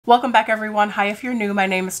Welcome back everyone. Hi, if you're new, my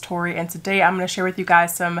name is Tori and today I'm going to share with you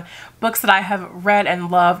guys some books that I have read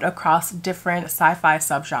and loved across different sci-fi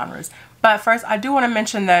subgenres. But first, I do want to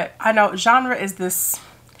mention that I know genre is this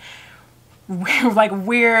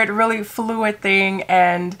weird, really fluid thing,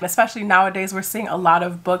 and especially nowadays we're seeing a lot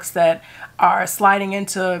of books that are sliding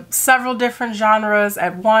into several different genres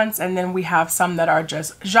at once, and then we have some that are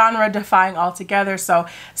just genre defying altogether. So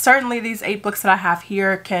certainly these 8 books that I have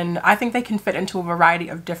here I think they can fit into a variety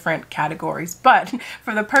of different categories, but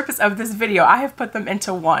for the purpose of this video I have put them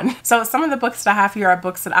into one. So some of the books that I have here are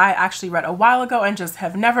books that I actually read a while ago and just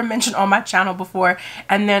have never mentioned on my channel before,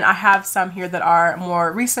 and then I have some here that are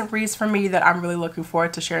more recent reads for me that I'm really looking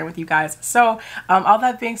forward to sharing with you guys. So all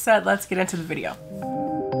that being said, let's get into the video.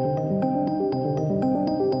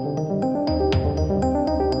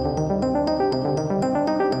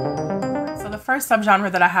 First subgenre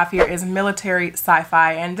that I have here is military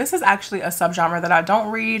sci-fi, and this is actually a subgenre that I don't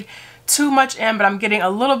read too much in, but I'm getting a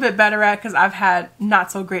little bit better at because I've had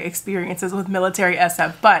not so great experiences with military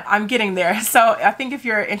SF, but I'm getting there. So I think if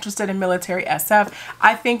you're interested in military SF,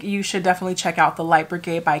 I think you should definitely check out The Light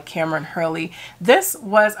Brigade by Kameron Hurley. This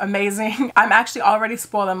was amazing. I'm actually already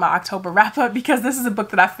spoiling my October wrap-up because this is a book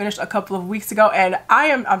that I finished a couple of weeks ago, and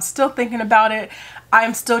I'm still thinking about it. I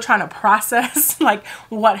am still trying to process like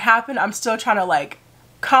what happened. I'm still trying to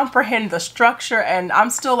comprehend the structure, and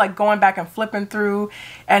I'm still going back and flipping through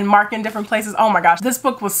and marking different places. Oh my gosh, this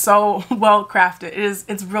book was so well crafted.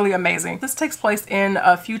 It's really amazing. This takes place in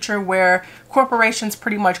a future where corporations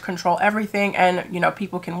pretty much control everything, and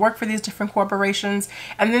people can work for these different corporations,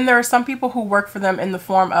 and then there are some people who work for them in the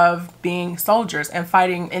form of being soldiers and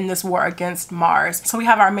fighting in this war against Mars. So we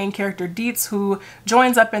have our main character Dietz, who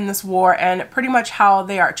joins up in this war, and pretty much how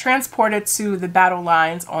they are transported to the battle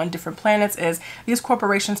lines on different planets is these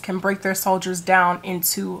corporations can break their soldiers down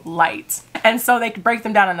into light. And so they can break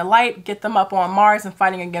them down into light, get them up on Mars and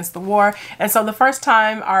fighting against the war. And so the first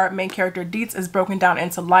time our main character Dietz is broken down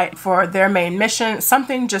into light for their main mission,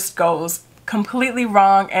 something just goes completely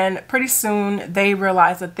wrong, and pretty soon they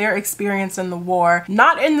realize that they're experiencing the war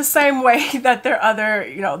not in the same way that their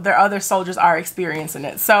other soldiers are experiencing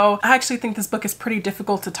it. So I actually think this book is pretty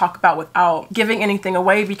difficult to talk about without giving anything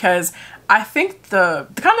away, because I think the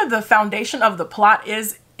foundation of the plot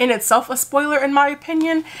is in itself a spoiler in my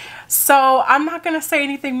opinion. So I'm not gonna say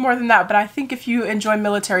anything more than that, but I think if you enjoy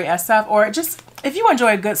military SF, or just if you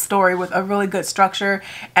enjoy a good story with a really good structure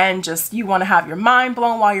and just you want to have your mind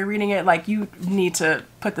blown while you're reading it, you need to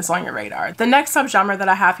put this on your radar. The next subgenre that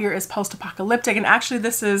I have here is post-apocalyptic, and actually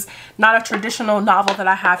this is not a traditional novel that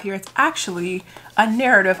I have here. It's actually a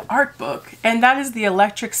narrative art book, and that is The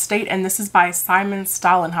Electric State, and this is by Simon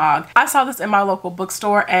Stalenhag. I saw this in my local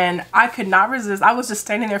bookstore and I could not resist. I was just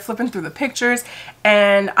standing there flipping through the pictures,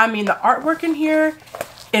 and I mean the artwork in here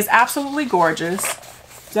is absolutely gorgeous.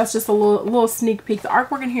 That's just a little sneak peek. The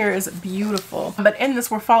artwork in here is beautiful. But in this,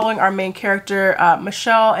 we're following our main character,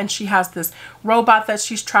 Michelle, and she has this robot that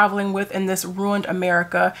she's traveling with in this ruined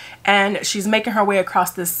America, and she's making her way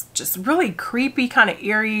across this just really creepy, kind of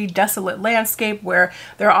eerie, desolate landscape where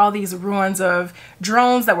there are all these ruins of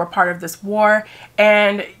drones that were part of this war,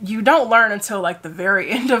 and you don't learn until the very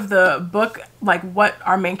end of the book what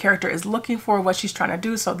our main character is looking for, what she's trying to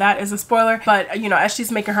do, so that is a spoiler. But as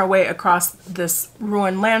she's making her way across this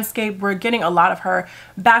ruined landscape, we're getting a lot of her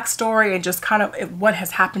backstory and just kind of what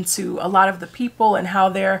has happened to a lot of the people and how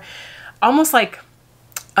they're almost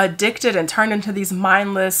addicted and turned into these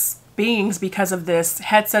mindless beings because of this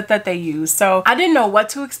headset that they use. So I didn't know what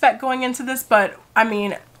to expect going into this, but I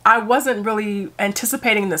mean, I wasn't really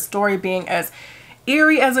anticipating the story being as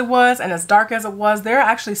eerie as it was and as dark as it was. There are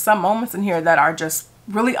actually some moments in here that are just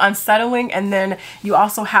really unsettling, and then you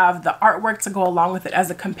also have the artwork to go along with it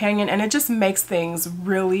as a companion, and it just makes things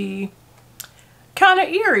really kind of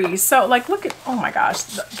eerie. So look at, oh my gosh,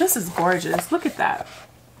 this is gorgeous. Look at that.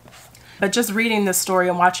 But just reading this story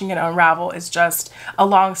and watching it unravel is just,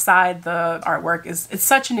 alongside the artwork, it's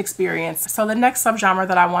such an experience. So the next subgenre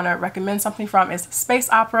that I want to recommend something from is space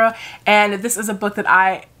opera, and this is a book that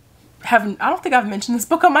I don't think I've mentioned this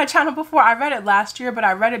book on my channel before. I read it last year, but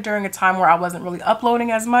I read it during a time where I wasn't really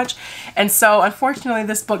uploading as much, and so unfortunately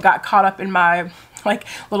this book got caught up in my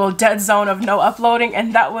little dead zone of no uploading,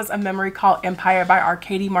 and that was A Memory Called Empire by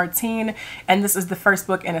Arkady Martine, and this is the first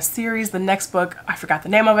book in a series. The next book, I forgot the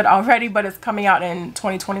name of it already, but it's coming out in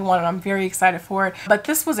 2021 and I'm very excited for it. But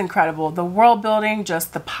this was incredible. The world building,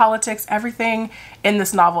 just the politics, everything in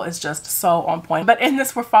this novel is just so on point. But in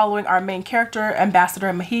this, we're following our main character,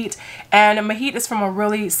 Ambassador Mahit, and Mahit is from a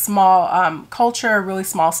really small culture, a really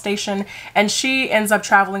small station, and she ends up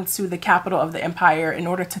traveling to the capital of the empire in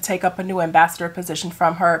order to take up a new ambassador position transition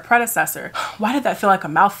from her predecessor. Why did that feel like a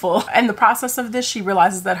mouthful? In the process of this, she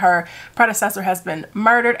realizes that her predecessor has been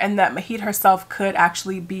murdered and that Mahit herself could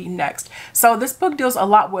actually be next. So this book deals a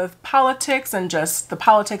lot with politics and just the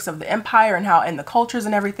politics of the empire and how, and the cultures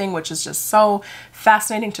and everything, which is just so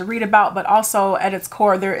fascinating to read about. But also at its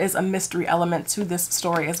core, there is a mystery element to this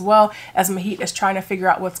story as well, as Mahit is trying to figure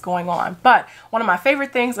out what's going on. But one of my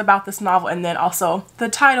favorite things about this novel, and then also the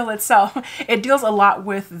title itself, it deals a lot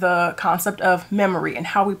with the concept of memory and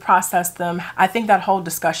how we process them. I think that whole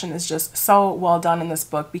discussion is just so well done in this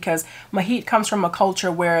book, because Mahit comes from a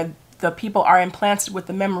culture where the people are implanted with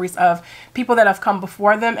the memories of people that have come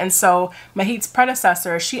before them. And so Mahit's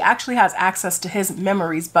predecessor, she actually has access to his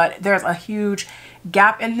memories, but there's a huge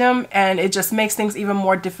gap in them, and it just makes things even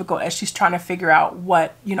more difficult as she's trying to figure out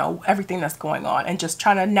what, you know, everything that's going on and just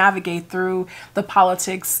trying to navigate through the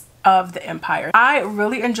politics of the empire. I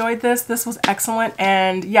really enjoyed this. This was excellent,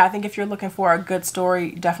 and yeah, I think if you're looking for a good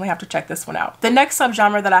story, you definitely have to check this one out. The next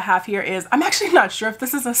subgenre that I have here is, I'm actually not sure if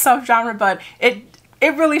this is a subgenre, but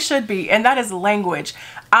it really should be, and that is language.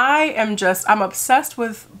 I'm obsessed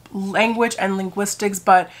with language and linguistics,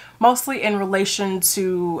 but mostly in relation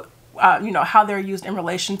to you know, how they're used in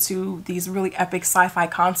relation to these really epic sci-fi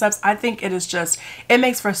concepts. I think it is just, it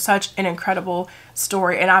makes for such an incredible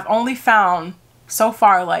story, and I've only found so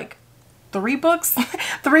far like 3 books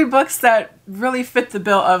that really fit the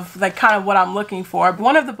bill of like kind of what I'm looking for.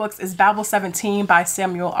 One of the books is Babel 17 by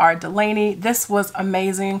Samuel R. Delany. This was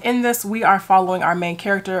amazing. In this, we are following our main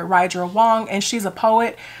character, Rydra Wong, and she's a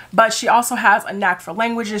poet, but she also has a knack for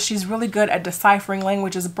languages. She's really good at deciphering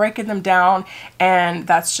languages, breaking them down, and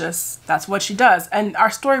that's what she does. And our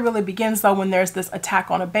story really begins though when there's this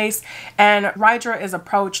attack on a base, and Rydra is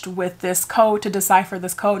approached with this code to decipher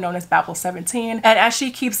this code known as Babel 17. And as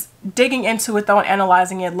she keeps digging into it though and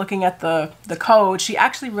analyzing it, looking at the code, she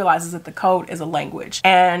actually realizes that the code is a language,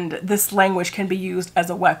 and this language can be used as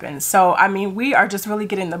a weapon. So I mean, we are just really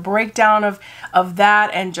getting the breakdown of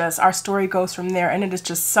that, and just our story goes from there, and it is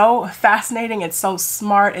just so fascinating. It's so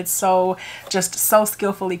smart. It's so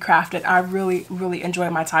skillfully crafted. I really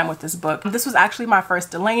enjoyed my time with this book. This was actually my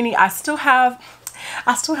first Delany. I still have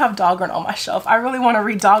Dahlgren on my shelf. I really want to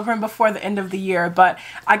read Dahlgren before the end of the year, but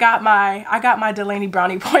I got my Delany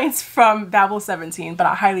brownie points from Babel 17, but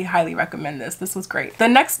I highly recommend this. This was great. The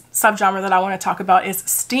next subgenre that I want to talk about is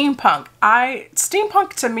steampunk.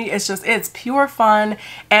 Steampunk to me is just, it's pure fun.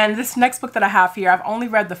 And this next book that I have here, I've only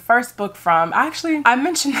read the first book from. I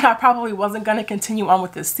mentioned that I probably wasn't going to continue on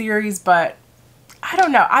with this series, but I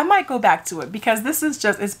don't know. I might go back to it because this is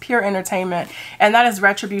just, it's pure entertainment, and that is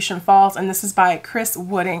Retribution Falls, and this is by Chris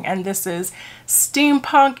Wooding, and this is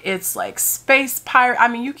steampunk. It's like space pirate. I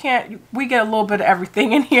mean, we get a little bit of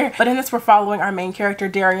everything in here, but in this we're following our main character,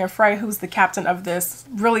 Darian Frey, who's the captain of this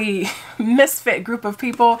really misfit group of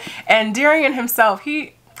people. And Darian himself,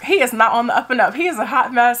 he is not on the up and up. He is a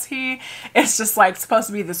hot mess. He is just like supposed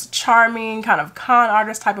to be this charming kind of con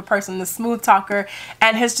artist type of person, this smooth talker,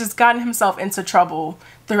 and has just gotten himself into trouble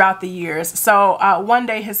throughout the years. So one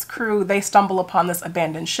day his crew, they stumble upon this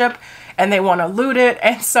abandoned ship and they want to loot it.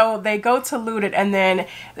 And so they go to loot it, and then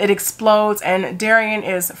it explodes, and Darian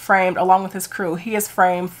is framed along with his crew. He is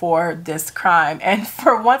framed for this crime. And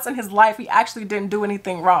for once in his life, he actually didn't do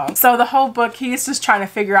anything wrong. So the whole book, he's just trying to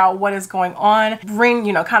figure out what is going on,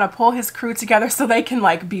 kind of pull his crew together so they can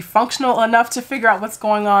like be functional enough to figure out what's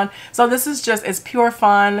going on. So this is just, it's pure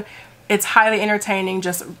fun. It's highly entertaining,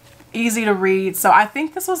 just easy to read. So I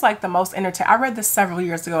think this was like the most entertaining. I read this several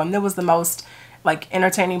years ago, and it was the most like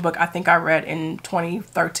entertaining book I think I read in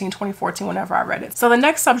 2013, 2014, whenever I read it. So the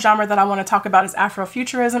next subgenre that I want to talk about is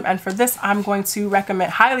Afrofuturism, and for this I'm going to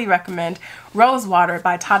highly recommend Rosewater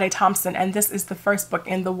by Tade Thompson, and this is the first book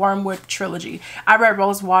in the Wormwood trilogy. I read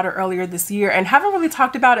Rosewater earlier this year and haven't really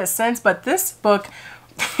talked about it since, but this book,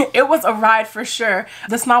 it was a ride for sure.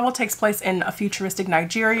 This novel takes place in a futuristic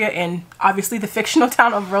Nigeria, in obviously the fictional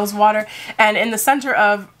town of Rosewater, and in the center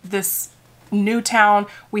of this new town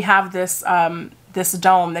we have this this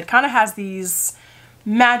dome that kind of has these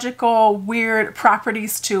magical weird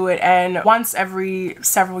properties to it, and once every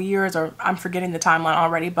several years, or I'm forgetting the timeline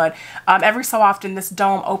already, but every so often this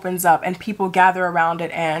dome opens up and people gather around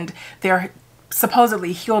it, and they're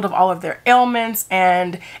supposedly healed of all of their ailments,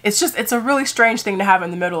 and it's a really strange thing to have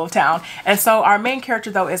in the middle of town. And so our main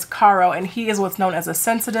character though is Caro, and he is what's known as a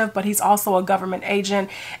sensitive, but he's also a government agent,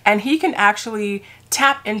 and he can actually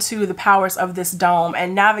tap into the powers of this dome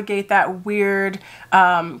and navigate that weird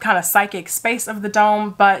kind of psychic space of the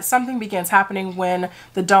dome. But something begins happening when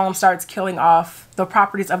the dome starts killing off, the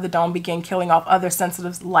properties of the dome begin killing off other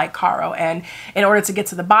sensitives like Caro. And in order to get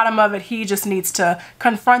to the bottom of it, he just needs to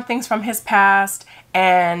confront things from his past,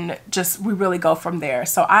 and just we really go from there.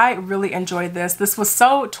 So I really enjoyed this. This was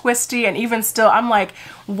so twisty, and even still I'm like,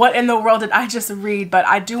 what in the world did I just read? But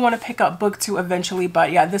I do want to pick up book 2 eventually.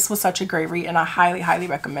 But yeah, this was such a great read and I highly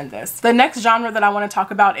recommend this. The next genre that I want to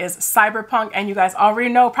talk about is cyberpunk, and you guys already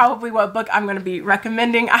know probably what book I'm going to be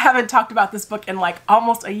recommending. I haven't talked about this book in like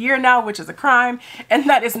almost a year now, which is a crime, and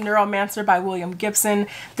that is Neuromancer by William Gibson.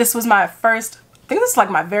 This was my first, I think this is like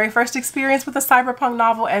my very first experience with a cyberpunk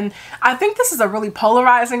novel, and I think this is a really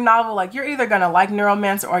polarizing novel. Like, you're either gonna like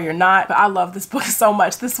Neuromancer or you're not, but I love this book so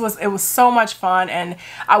much. It was so much fun, and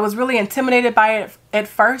I was really intimidated by it at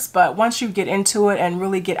first, but once you get into it and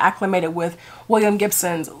really get acclimated with William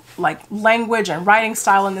Gibson's like language and writing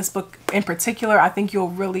style in this book in particular, I think you'll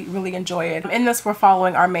really enjoy it. In this, we're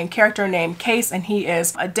following our main character named Case, and he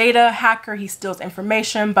is a data hacker. He steals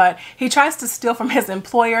information, but he tries to steal from his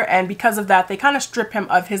employer, and because of that, they kind of strip him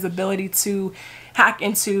of his ability to hack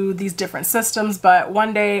into these different systems. But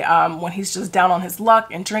one day, when he's just down on his luck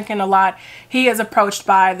and drinking a lot, he is approached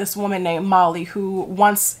by this woman named Molly who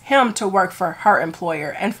wants him to work for her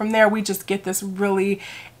employer. And from there, we just get this really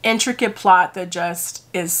intricate plot that just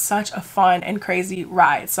is such a fun and crazy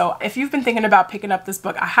ride. So if you've been thinking about picking up this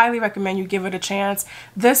book, I highly recommend you give it a chance.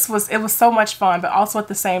 It was so much fun, but also at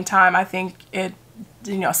the same time, I think it,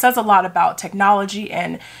 you know, says a lot about technology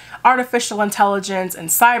and artificial intelligence and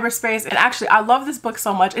cyberspace. And actually, I love this book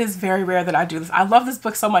so much. It is very rare that I do this. I love this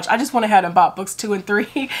book so much. I just went ahead and bought books 2 and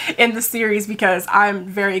 3 in the series because I'm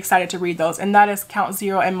very excited to read those. And that is Count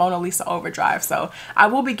Zero and Mona Lisa Overdrive. So I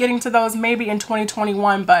will be getting to those maybe in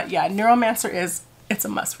 2021. But yeah, Neuromancer it's a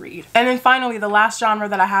must read. And then finally, the last genre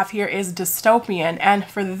that I have here is dystopian. And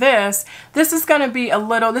for this is going to be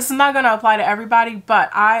this is not going to apply to everybody, but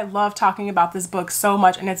I love talking about this book so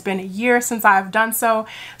much, and it's been years since I've done so.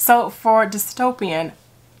 So for dystopian,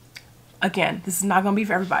 again, this is not going to be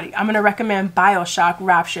for everybody. I'm going to recommend Bioshock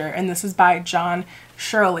Rapture, and this is by John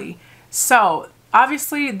Shirley. So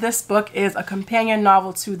obviously, this book is a companion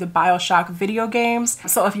novel to the Bioshock video games.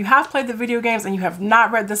 So if you have played the video games and you have not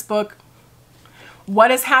read this book,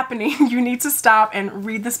 what is happening? You need to stop and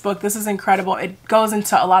read this book. This is incredible. It goes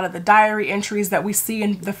into a lot of the diary entries that we see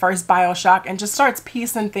in the first Bioshock and just starts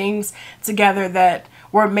piecing things together that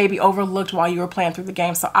were maybe overlooked while you were playing through the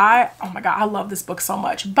game. So oh my God, I love this book so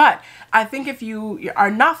much. But I think if you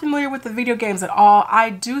are not familiar with the video games at all,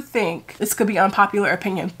 I do think, this could be unpopular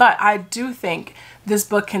opinion, but I do think this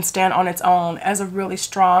book can stand on its own as a really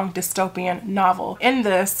strong dystopian novel. In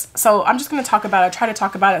this, so I'm just going to try to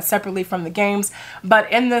talk about it separately from the games,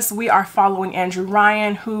 but in this we are following Andrew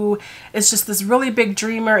Ryan, who is just this really big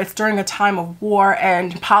dreamer. It's during a time of war,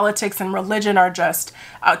 and politics and religion are just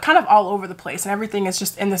kind of all over the place, and everything is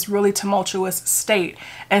just in this really tumultuous state.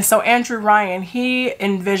 And so Andrew Ryan, he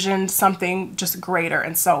envisioned something just greater,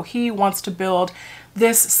 and so he wants to build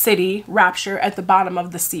this city, Rapture, at the bottom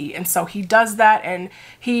of the sea. And so he does that, and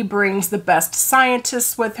he brings the best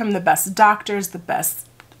scientists with him, the best doctors, the best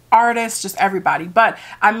artists, just everybody. But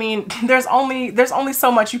I mean, there's only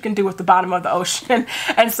so much you can do with the bottom of the ocean.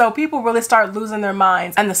 And so people really start losing their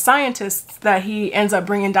minds. And the scientists that he ends up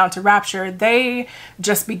bringing down to Rapture, they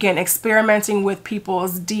just begin experimenting with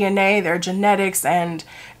people's DNA, their genetics, and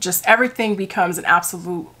just everything becomes an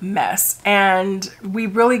absolute mess. And we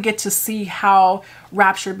really get to see how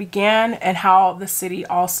Rapture began and how the city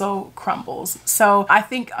also crumbles. So I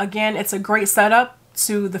think, again, it's a great setup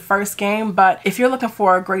to the first game, but if you're looking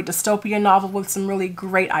for a great dystopian novel with some really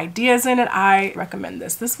great ideas in it, I recommend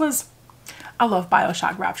this. I love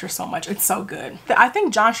Bioshock Rapture so much. It's so good. I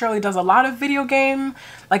think John Shirley does a lot of video game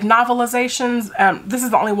like novelizations. This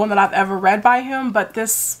is the only one that I've ever read by him, but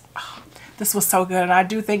this was so good, and I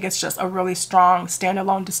do think it's just a really strong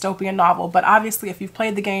standalone dystopian novel. But obviously, if you've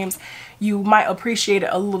played the games, you might appreciate it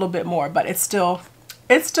a little bit more, but it's still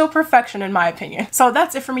perfection in my opinion. So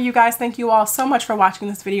that's it for me, you guys. Thank you all so much for watching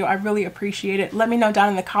this video. I really appreciate it. Let me know down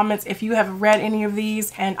in the comments if you have read any of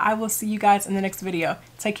these, and I will see you guys in the next video.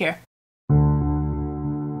 Take care.